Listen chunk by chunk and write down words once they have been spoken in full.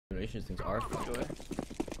animations things are fun. Go away.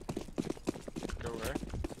 Go where?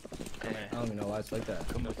 Come here. I don't even know why it's like that.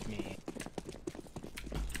 Come with me.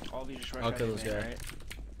 All of you just rush I'll out kill A, this man, guy. right?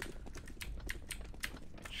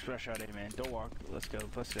 Just rush out A, man. Don't walk. Let's go.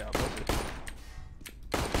 Bust it out. Bust it.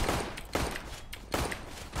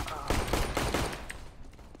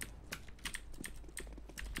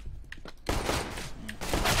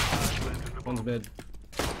 One's mid.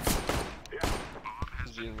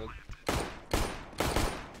 G in mid.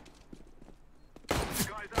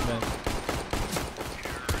 Mid.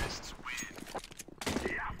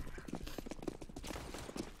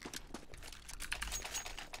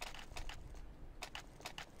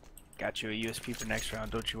 Got you a USP for next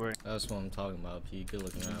round. Don't you worry. That's what I'm talking about, P. Good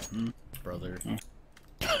looking out, brother.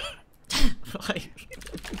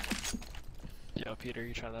 Yo, Peter,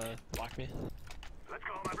 you trying to block me?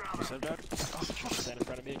 What's up, dog? Oh, stand in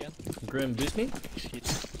front of me again? Grim, boost me? Excuse me.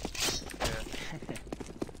 Yeah.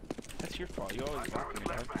 That's your fault. You always block me,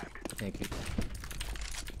 dog. Thank you.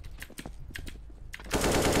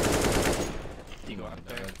 Eagle My out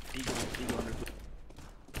there. bad. Eagle under blue.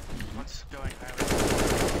 What's going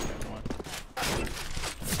on?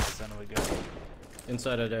 Son of a gun.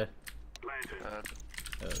 Inside of there.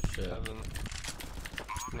 Oh shit. Heaven.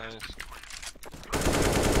 Nice.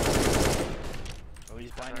 Oh,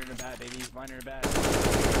 he's blind her in the bat, baby. He's blind her in the bat.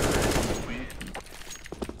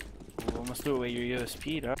 Ooh, almost threw away your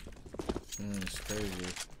USP, dog. It's crazy.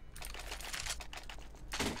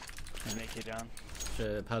 And make it down.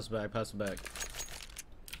 Shit, pass it back, pass it back.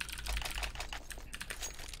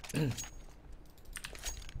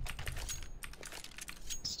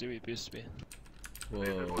 Stewie boost me.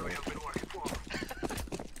 Whoa.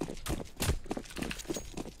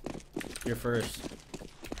 You're first.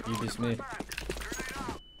 You boost me.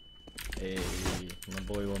 Hey, my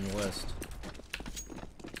boy on the west.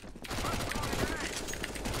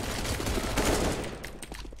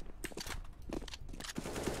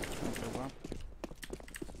 Okay, well.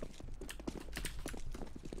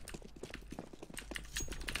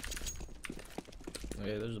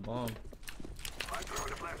 Okay, there's a bomb.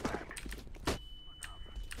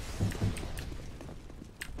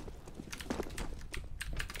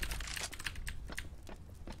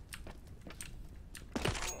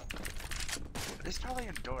 He's probably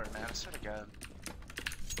indoor, man. I swear to God.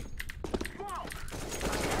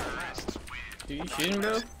 Dude, you shooting,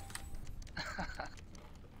 bro?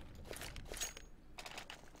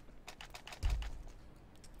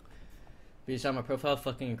 Bitch, on my profile,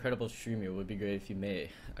 fucking incredible streamer. It would be great if you may.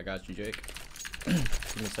 I got you, Jake.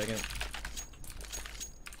 Give me a second.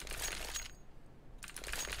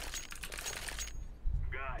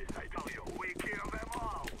 Guys, I tell you, we kill them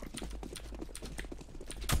all.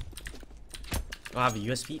 Oh, I have a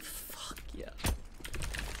USB? Fuck yeah.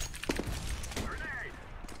 Grenade.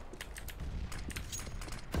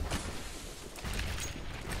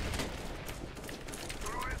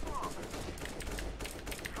 Throw in smoke.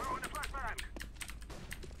 Throw in the flashbang.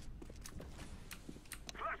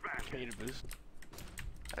 Flashbang. Can you get a boost?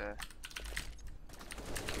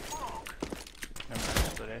 Smoke. Never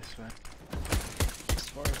mind, split S, man.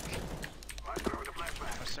 Spark. I throw in the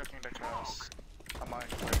flashbang. I'm circling the cross. I'm on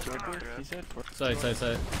Fork, he said? Fork. Side, side,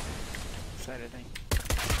 side. Side, I think.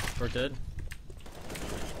 We're dead.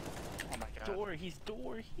 Oh my God. Door, he's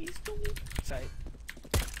door. Side.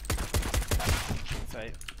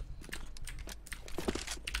 Side.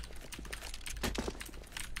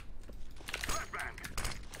 Flashbang.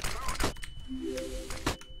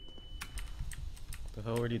 The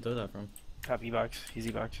hell, where'd you throw that from? Top E-box. He's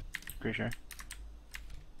E-box. Pretty sure.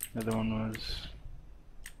 The other one was...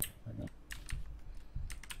 I don't know.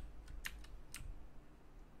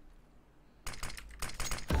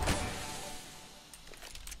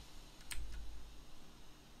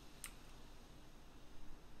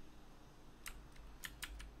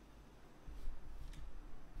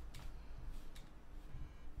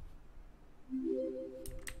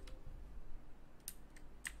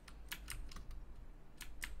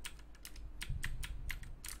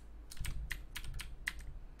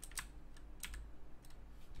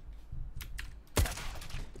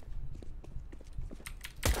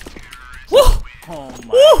 Oh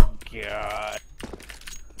my God.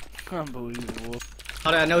 Unbelievable.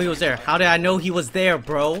 How did I know he was there? How did I know he was there,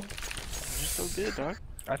 bro? You're so good, dog.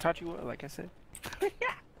 I taught you what, like I said.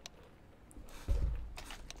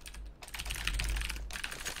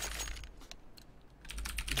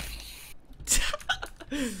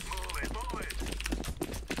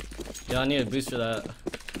 Yeah, I need a boost for that.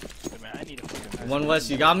 Wait, man, I need a fucking One West,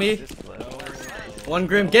 you got me? This blood. One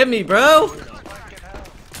Grim, get me, bro! Fucking hell.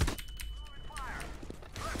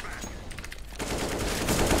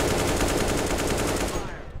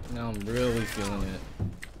 really feeling it.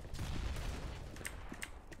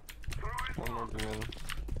 One more beam in.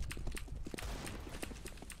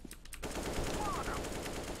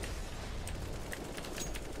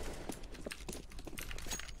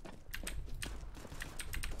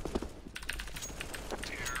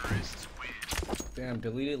 Damn,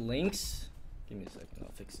 deleted links? Give me a second,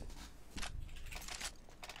 I'll fix it.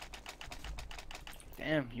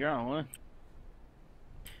 Damn, you're on one.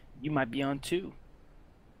 You might be on two.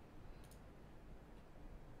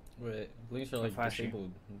 Wait, links are like Flashy.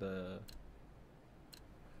 disabled. The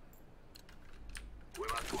We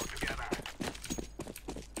must work together.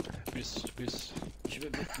 Boost, boost. you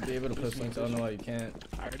should be able to post links. I don't know why you can't.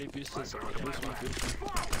 I already boosted, so boost me, boost me.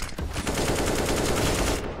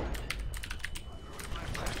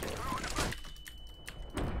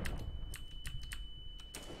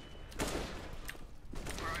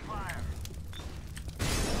 Throwing fire.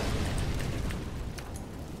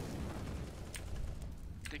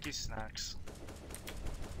 Dicky snacks.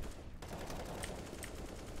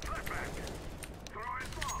 Flashback. Throwing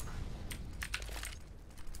smoke.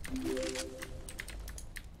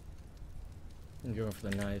 I'm going for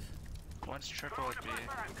the knife. One's triple at B.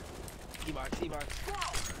 E-box, E-box.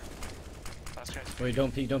 Last guy's Wait,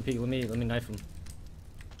 don't peek, don't peek. Let me knife him.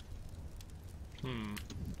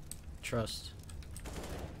 Trust.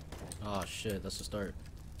 Oh shit, that's the start.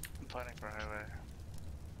 I'm planning for highway.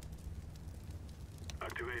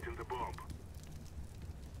 Activating the bomb.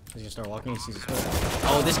 He's gonna start walking. He sees the smoke.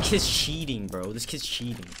 Oh, this kid's cheating, bro. This kid's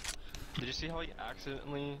cheating. Did you see how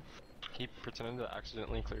he pretended to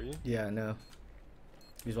accidentally clear you? Yeah, I know.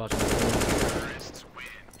 He's watching. Terrorists win.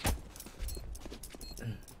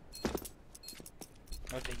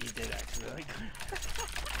 I think he did accidentally.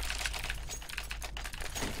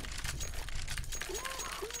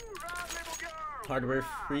 Hoorah, little girl. Hardware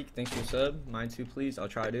freak, thanks for your sub. Mine too, please. I'll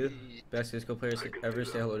try to. Best CSGO players ever.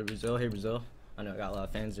 Say hello to Brazil. Hey, Brazil. I know I got a lot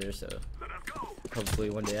of fans there, so Let us go.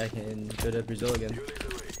 hopefully one day I can go to Brazil again. You lead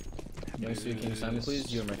the way. Young Stu, can you sign me,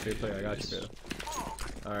 please? You are my favorite player. I got you,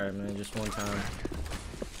 bro. Alright, man. Just one time.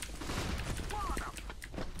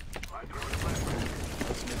 I'm throwing flashback.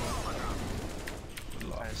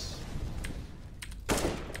 Nice.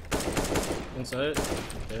 Inside.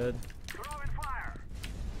 Good. Throwing fire.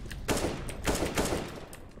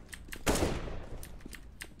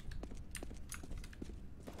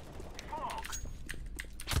 Fog.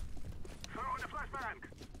 Throwing a flashbang.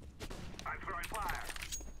 I'm throwing fire.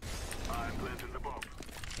 I'm planting the bomb.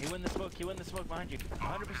 He won the smoke, he won the smoke behind you.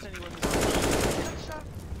 100% he won the smoke.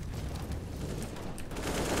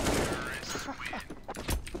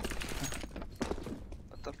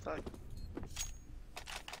 What the fuck?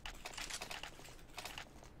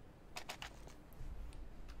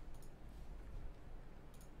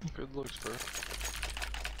 Good looks, bro.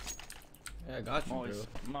 Yeah, I got you, bro.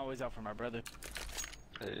 I'm always out for my brother.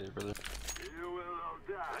 Hey, brother. You will all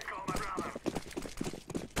die. Call my brother.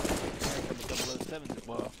 Couple 007s,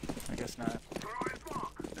 well, I guess not. Throwing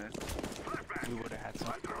smoke. Flashbang. We would have had some.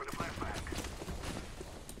 I'm throwing a flashbang.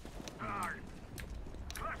 Hard.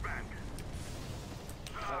 Flashbang.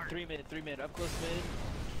 Hard. 3 mid, up close mid,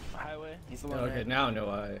 highway. He's the one. Okay, now I know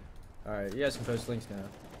why. Alright, you guys can post links now.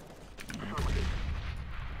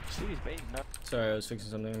 Stevie's baiting up. Sorry, I was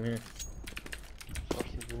fixing something. I'm here.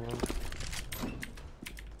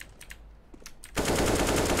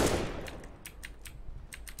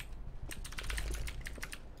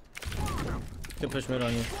 Can push mid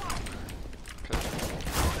on you.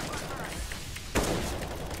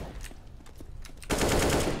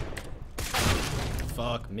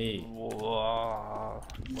 Fuck me. Whoa.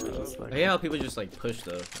 I hate how people just like push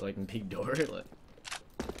though, like in peak door, like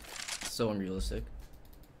so unrealistic.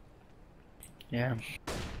 Yeah.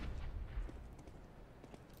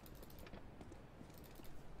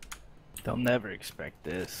 They'll never expect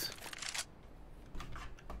this.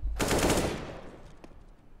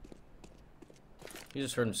 You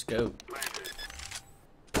just heard him scope. Planted.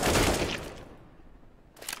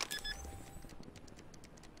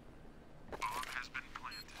 Bomb has been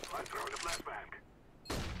planted. I'm throwing a flashbang.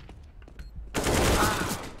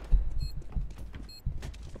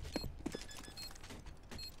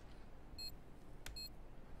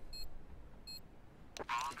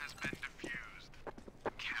 Bomb has been defused.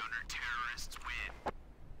 Counter-terrorists win.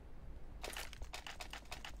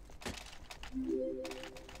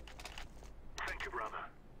 Thank you, brother.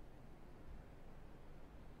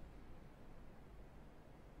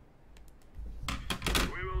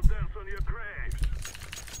 We will dance on your graves.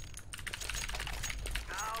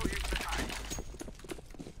 Now is the time.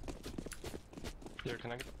 Here,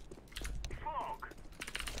 can I get... Fog.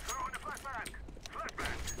 Throwing a flashbang.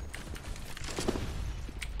 Flashbang.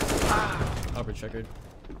 Upper checkered.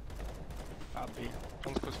 Copy.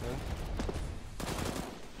 One's push mid.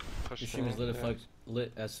 Push Your stream is lit, yeah.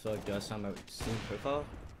 lit as fuck. Do I sign my Steam profile?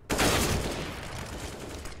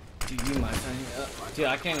 Do you mind signing? Dude,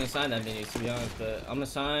 I can't even sign that many to be honest, but I'm gonna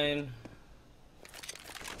sign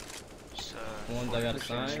Just, the ones I gotta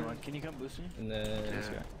sign, Can you come boost me? and then This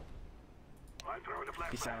Yeah. guy. I'm throwing a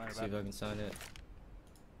He's flashbang. silent see if about I can sign it.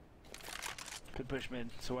 Could push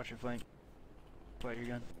mid, so watch your flank. Play your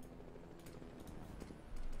gun.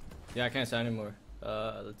 Yeah, I can't sign anymore.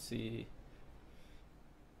 Let's see.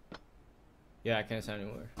 Yeah, I can't sign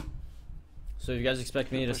anymore. So if you guys expect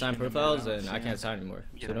me to sign Pushing him profiles, around, then I yeah. can't sign anymore.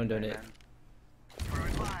 Get So him don't there, donate. man.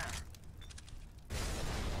 Throwing fire.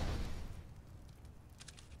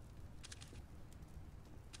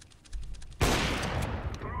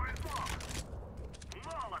 Throwing smoke.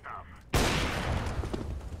 Molotov.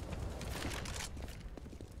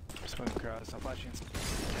 Swing across. I'm flashing.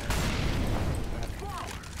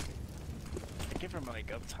 I came from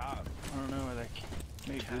like up top. I don't know where that.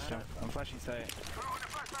 Maybe boost him. I'm flashing side. Throwing a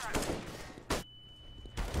flashbang.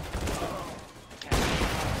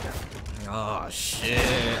 Oh shit.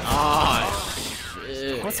 Oh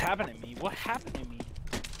shit. What's happening to me? What happened to me?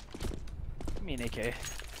 Give me an AK.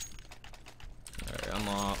 Alright, I'm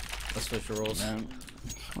off. Let's switch roles. Man,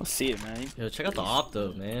 we'll see it, man. Yo, check out the op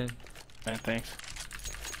though, man. Man, thanks.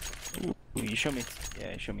 Ooh, you showed me.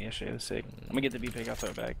 Yeah, you showed me yesterday. It was sick. I'm gonna get the B pick. I'll throw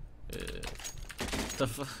it back. What the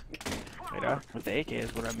fuck? Wait, with the AK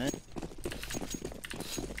is what I meant. Throwing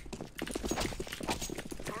smoke.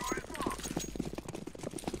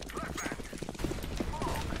 Flashbang.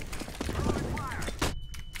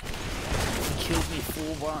 Killed me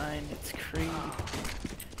full blind. It's crazy.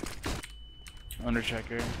 Under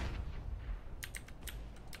checker.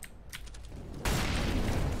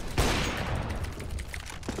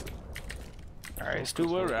 Alright, let's do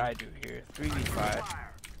what I do here. 3v5.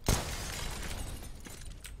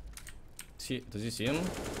 See, does he see him?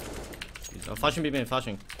 He's flashing B-man,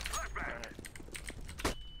 flashing.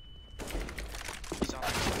 He's on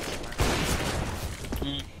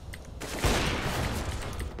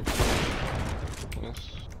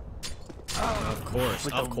Yes. Of course,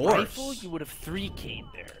 With of the course. rifle, you would have 3K'd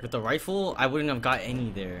there. With the rifle, I wouldn't have got any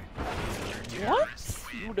there. What?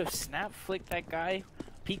 You would have snap flicked that guy,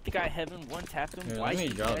 peeked the guy heaven, one tapped him, Here, let white me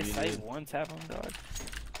drop you, sight, dude. one tap him, dog. Let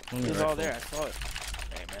He me was all rifle. there, I saw it.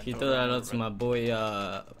 Hey, man, Can you throw that out to my boy,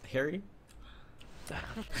 Harry?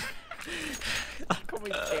 Call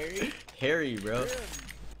me Terry. Harry, bro.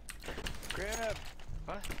 Grab.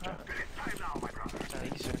 What? Time now, my brother.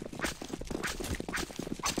 Thank you, sir.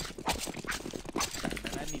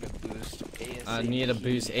 Man, I need a boost. ASAP. I need a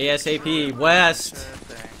boost. ASAP, West! Sure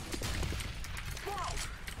thing.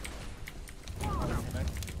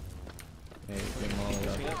 Hey, bring them all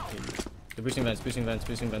up. The boosting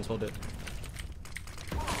vents, hold it.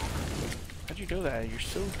 How'd you do that? You're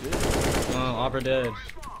so good. Oh, Opera dead.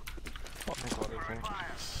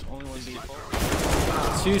 Only one beat.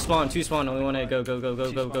 Two spawn, only one A. Go. Squad,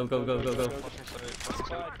 go.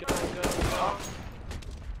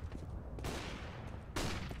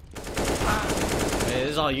 Hey,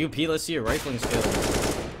 this is all UP. Let's see your rifling skills.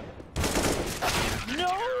 No!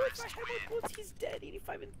 If I had my bullets, he's dead.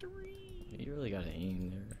 85 and 3. You really gotta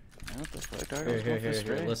aim there. What the fuck? I was Here, going for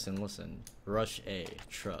straight. listen. Rush A,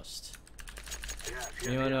 trust.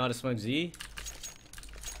 Anyone know how to smoke Z?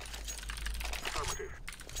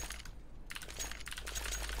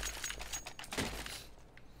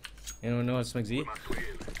 Anyone know how to smoke Z?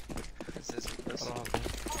 Is this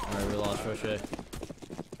Alright, we lost Rush A.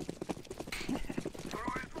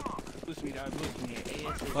 Boost me, dog. Boost me.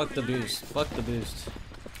 ASAP. Fuck the boost. Fuck the boost.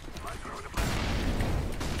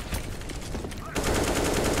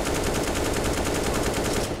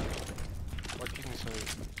 Why keep me so?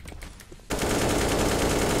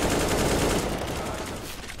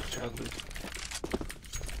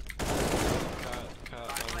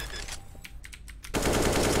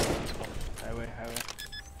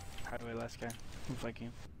 Highway, last guy. I'm flanking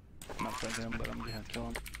him. I'm not flanking him, but I'm gonna kill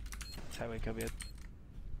him. It's highway, cubby.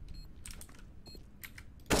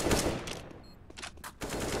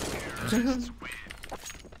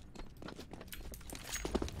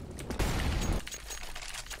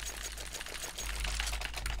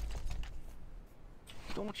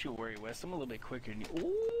 Don't you worry, Wes. I'm a little bit quicker than you.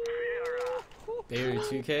 Ooh!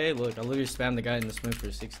 VODS2K, look, I literally spammed the guy in the smoke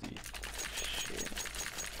for 60. Shit.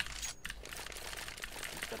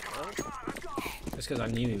 Just because I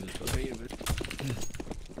knew he was supposed to.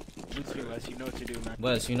 Boost me, Wes. You know what to do, man.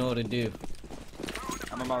 Wes, you know what to do.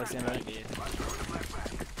 I'm a molly standby.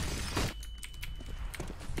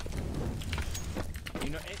 You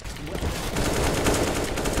know,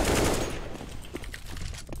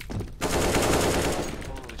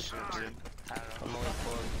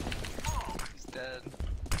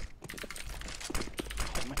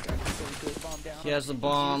 down. He has the He's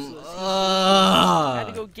bomb. useless, he's I had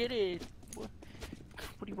to go get it. What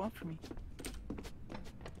do you want from me?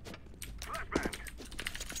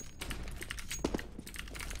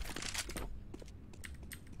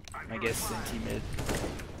 I guess Senti mid.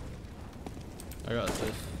 I got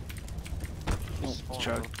this. Oh,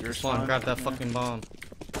 Chuck, your Spawn, grab that fucking bomb.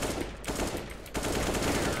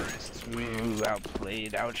 Ooh,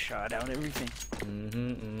 outplayed, outshot, out everything.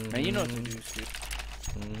 Man, you know what to do, dude.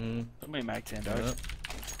 Somebody max 10, dog.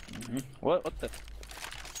 Yep. What the?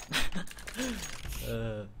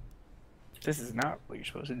 This is not what you're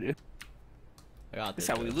supposed to do. I got This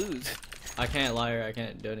this. is how we lose. I can't lie or I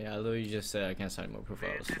can't donate. I literally just said I can't sign more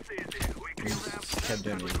profiles. You just kept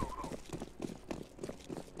donating.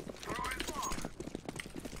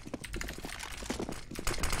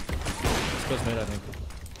 It's close mid, I think.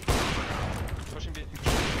 Pushing B.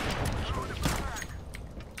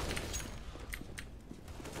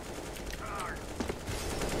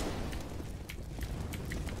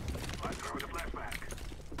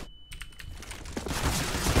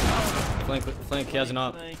 Flank, he has an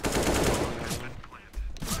op.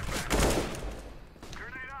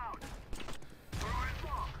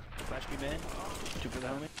 Flash me, man. Two for the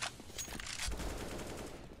homie.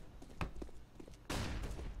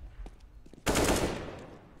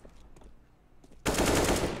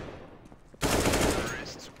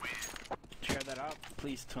 Share that up.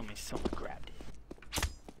 Please tell me someone grabbed it.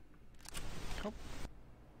 Oh.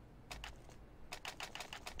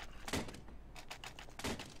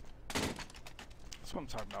 That's what I'm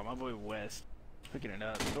talking about. My boy West. Picking it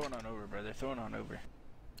up. Throwing on over, brother. Throwing on over.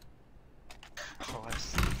 Oh, I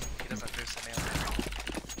see. He doesn't understand it.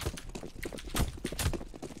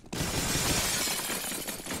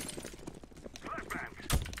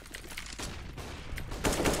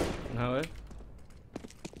 No way.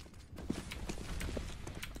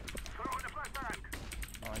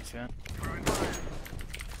 Oh, I see that.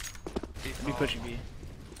 Be pushing B.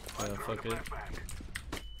 Fuck it.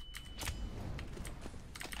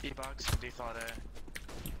 E-box, default A.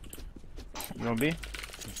 You want B?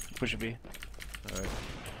 Push a B. Alright.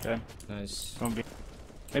 Okay. Nice. Going B.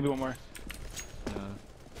 Maybe one more. Nah,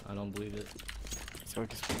 I don't believe it. So we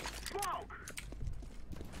can speak.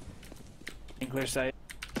 In clear sight.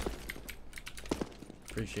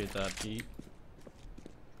 Appreciate that, Pete.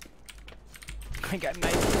 I got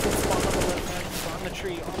nice spawn on the left hand. On the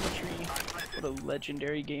tree, on the tree. What a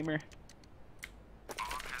legendary gamer.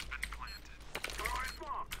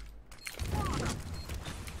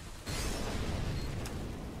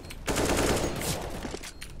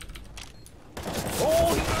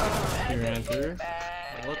 He ran through?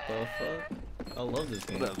 What the fuck? I love this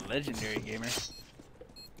game. What a legendary gamer.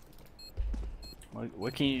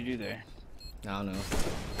 What can you do there? I don't know.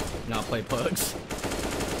 Not play pugs.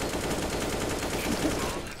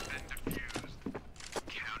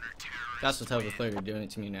 That's the type of player you're doing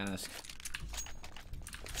it to me and ask.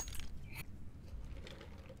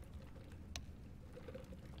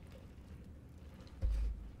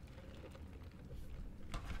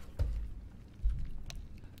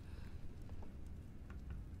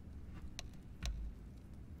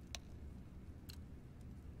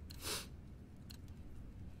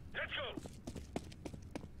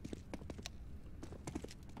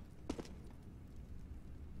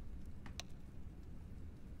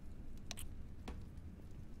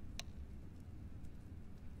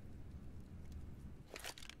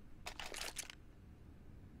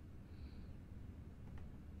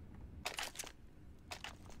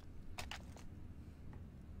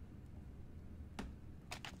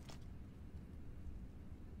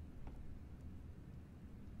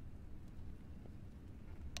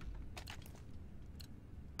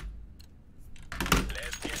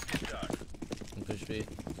 Push B.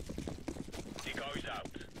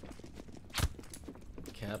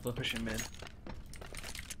 Kappa. Pushing mid.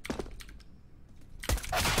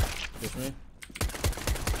 Push me.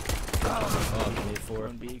 Oh, I need 4.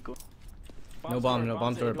 Going B, go. No bomb, no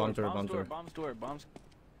bomb door, bomb door, Bombs bomb door. Bombs door, bombs.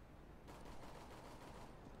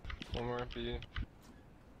 One more B.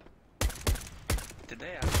 Did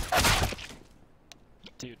they have...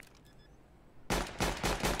 Dude.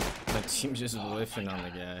 My team just whiffing on the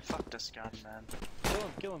guy. Fuck this gun, man.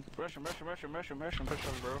 Kill him. Rush him. Push him,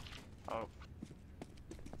 bro. Oh.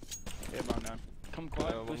 Yeah, bomb down. Come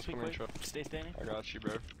quiet, Yeah, please one's speak coming quick. truck. Stay standing. I got you,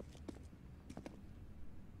 bro.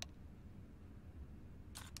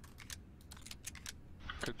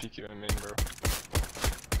 Could peek you in main, bro.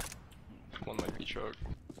 One might be choked.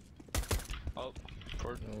 Oh,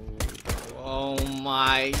 cord. Oh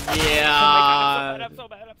my god. I'm so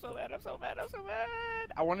bad.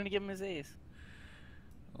 I wanted to give him his ace.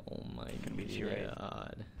 Oh my Be you, right?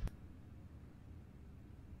 god.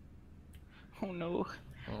 Oh no.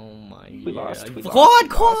 Oh my We lost. god. We Quad!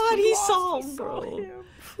 He lost. saw We him, saw bro. him,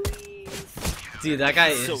 please. Dude, that guy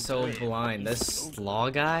He's is so good. blind. He's This so slaw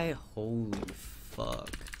guy, holy fuck.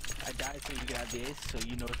 I died so you can have the ace, so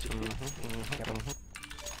you know what to do.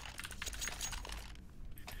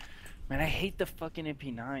 Man, I hate the fucking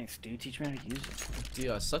MP9s, dude. Teach me how to use it. Dude,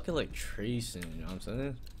 I suck at like tracing, you know what I'm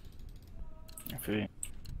saying? I feel you.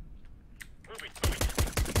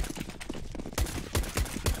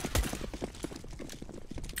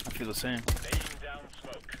 I feel the same.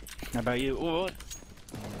 How about you? Oh, what?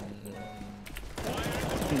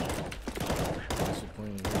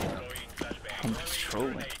 I'm just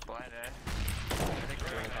trolling. Blind, eh?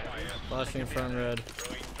 Flashing in front red.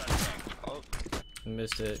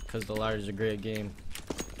 Missed it because the ladder's a great game.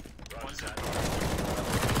 One side.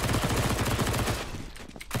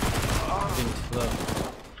 Getting slow.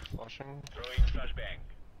 Flashing.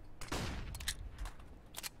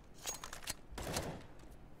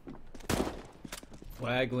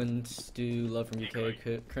 Wagland, Stew, love from UK.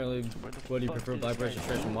 Currently, Where the what do you fuck prefer, is black this bars or guy?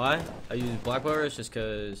 stretch? And why? I use black bars just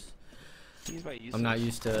because He's about useless. I'm not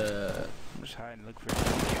used to. I'm just hiding. Look for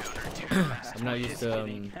it. I'm not used to.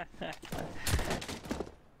 Where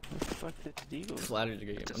the fuck did Deagle? This ladder's a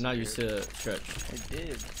good game. I'm not used to stretch. It did.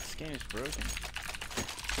 This game is broken.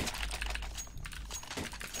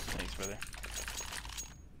 Thanks, brother.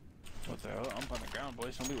 What the hell? I'm on the ground,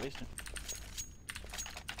 boys. Don't be wasting.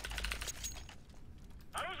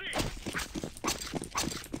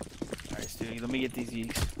 Alright, Stu, let me get these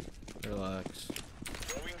yeeks. Relax.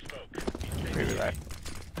 Pretty relaxed.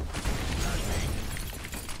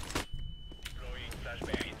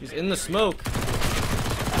 He's in the smoke.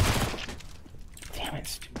 Damn it,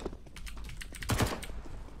 Stu.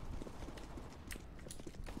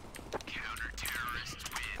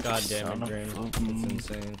 God damn Son it, of Grim. a- It's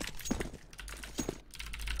insane.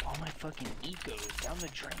 All my fucking egos down the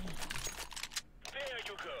drain.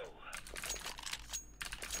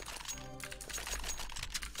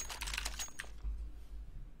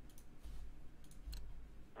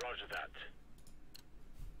 Roger that.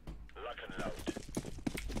 Lock and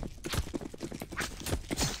load.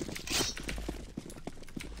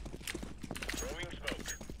 Throwing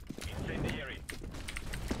smoke. Incendiary.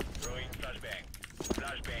 Throwing flashbang.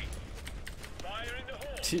 Flashbang. Fire in the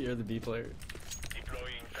hole. You're the B player.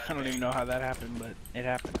 Deploying I don't even know how that happened, but it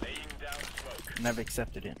happened. laying down smoke. And I've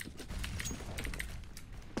accepted it.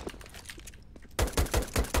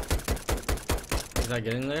 Is that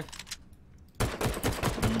getting there?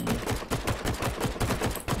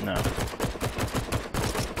 No.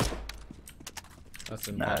 That's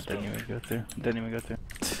Nah, it impossible. didn't even go through. Didn't even go through.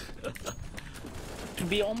 To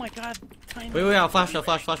be, oh my god, tiny. Wait, I'll flashing.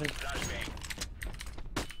 Flashbang.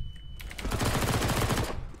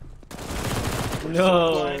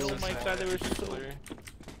 No. Oh my god, they were so. Clear.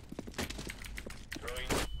 Throwing.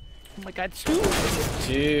 Oh my god, Stu.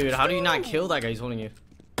 Dude, how do you not kill that guy? He's holding you.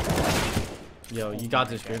 Yo, you got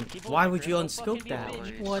this, Grim. Keep Why holding, would you Grim. unscope Don't fucking that? be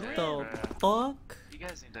a bitch. What the fuck? You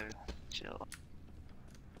guys need to chill.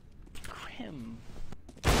 Grim.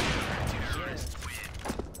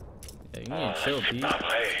 Yeah, you need to chill, dude.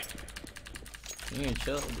 You need to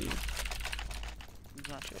chill, dude. He's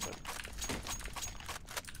not chill, but.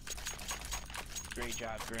 Great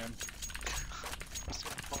job, Grim.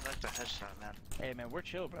 Well, that's a headshot, man. Hey man, we're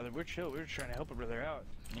chill, brother. We're chill. We're just trying to help a brother out.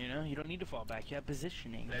 You know, you don't need to fall back. You have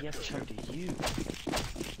positioning. He has to come to you.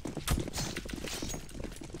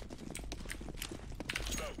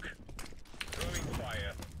 Smoke. Throwing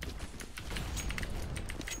fire.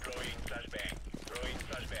 Deploying flashbang. Throwing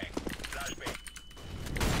flashbang. Flashbang.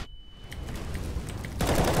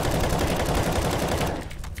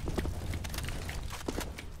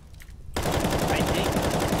 I think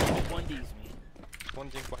 1Ds me. One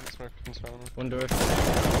dink behind the smoke. Inside. One door.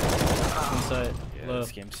 Inside. Yeah, Low.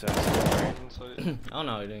 this game sucks. Inside. I don't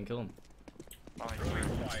know how he didn't kill him.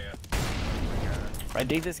 Throwing fire. I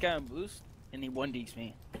dig this guy on boost, and he 1Ds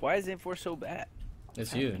me. Why is M4 so bad?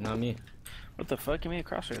 It's you, not me. What the fuck? Give me a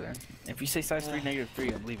crosshair then. If you say size 3,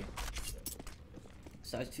 -3, I'm leaving.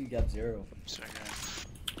 Size 2 gap 0. Sorry, guys.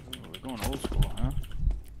 Ooh, we're going old school, huh?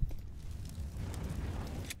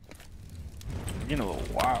 We're getting a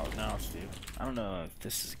little wild now, Steve. I don't know if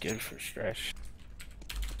this is good for stretch.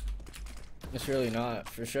 It's really not.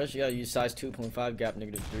 For stretch, you gotta use size 2.5, gap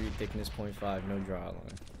 -3, thickness 0.5, no draw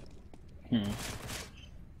line.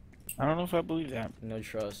 I don't know if I believe that. No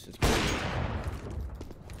trust. It's crazy.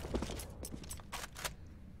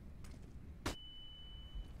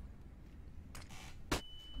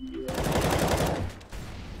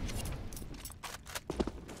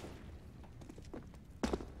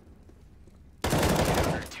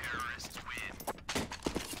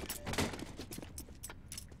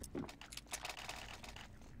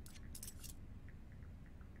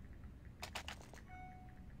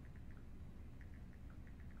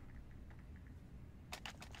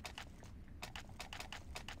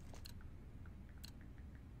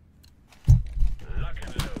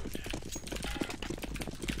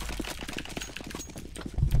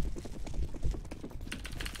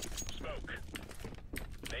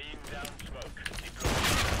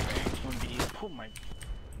 Oh my,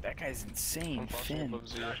 that guy's insane. I'm flashing Finn. above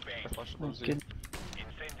Z. I flashed Oh, above Z. good.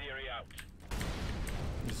 Incendiary out.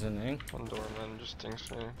 Is it an One door, man. Just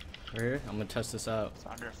stinks me. Right here? I'm gonna test this out. It's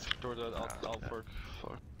under. Door dead. I'll work.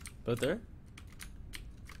 Fuck. Both there?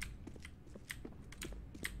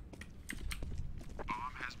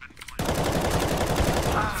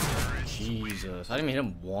 Jesus, I didn't even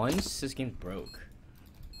hit him once. This game broke.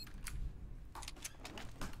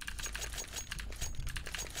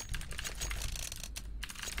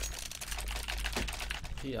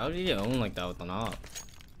 Gee, how did he get owned like that with an op?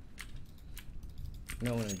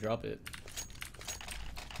 No one to drop it.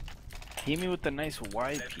 Hit me with the nice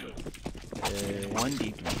YP. One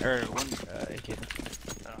DP or one AK.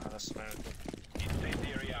 Oh, that's smooth.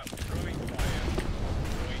 Incendiary out. Throwing fire.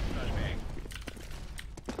 Throwing flashbang.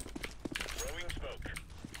 Throwing smoke.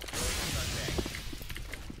 Throwing flashbang.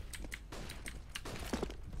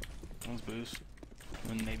 One's boost.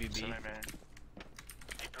 One maybe B. Sorry, man.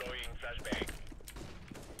 Deploying flashbang.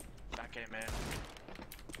 Back A, man.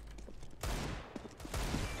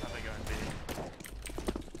 Probably going B.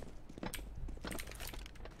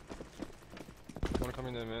 One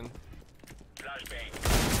coming in, man. Flashbang.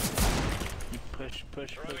 You push.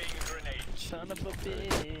 Throwing grenade. Son of a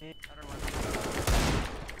bitch. Other one.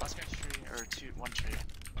 Last guy's tree, or two, one tree.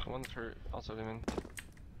 One's hurt. Also, him in.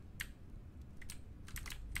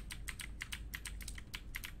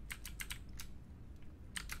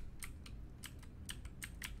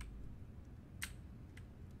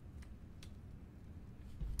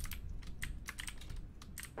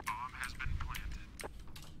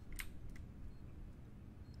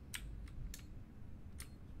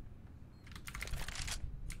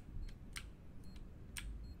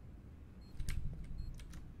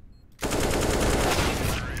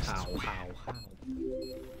 How?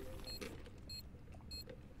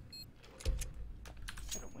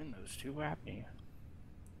 Gotta win those two. What happened?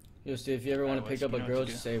 Yo, Steve, if you ever want to Otherwise, pick up you a know girl, what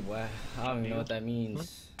to just do. say, wow. I don't even know what that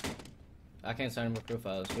means. I can't sign up for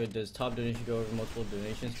profiles. Wait, does top donation go over multiple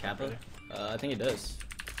donations? Kappa? I think it does.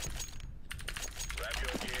 Grab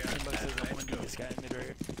your gear. Somebody says I and want let's to do go. this guy mid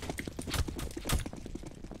right.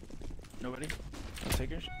 Nobody? No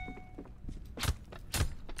takers?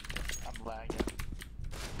 I'm lagging.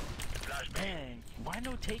 Flashbang. Dang, why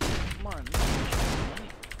no takers? Come on.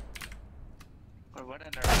 Or what in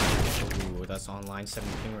there? Ooh, that's online 7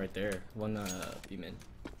 ping right there. One B-min.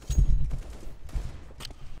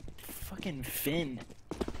 Fucking Finn.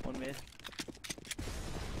 One mid.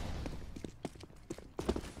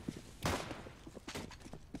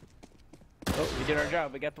 Oh, we did our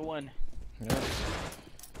job. We got the one. Yeah.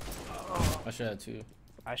 I should have 2.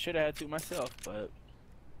 I should have had two myself, but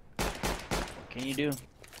what can you do?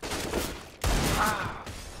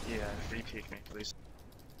 Yeah, re-peek me, please.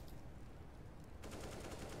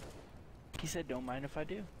 He said, "Don't mind if I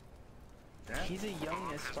do." Yeah. He's a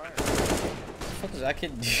young aspire. What the fuck does that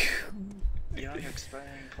kid do? Young, expiring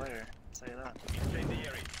player. I'll tell you that.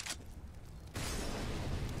 Incendiary.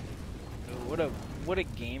 What a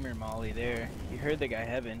gamer Molly there. You heard the guy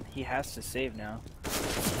Heaven. He has to save now.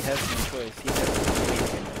 He has no choice. He has to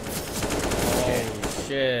wait Oh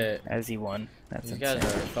shit. as he won. That's These insane.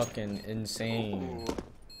 guys are fucking insane. Ooh.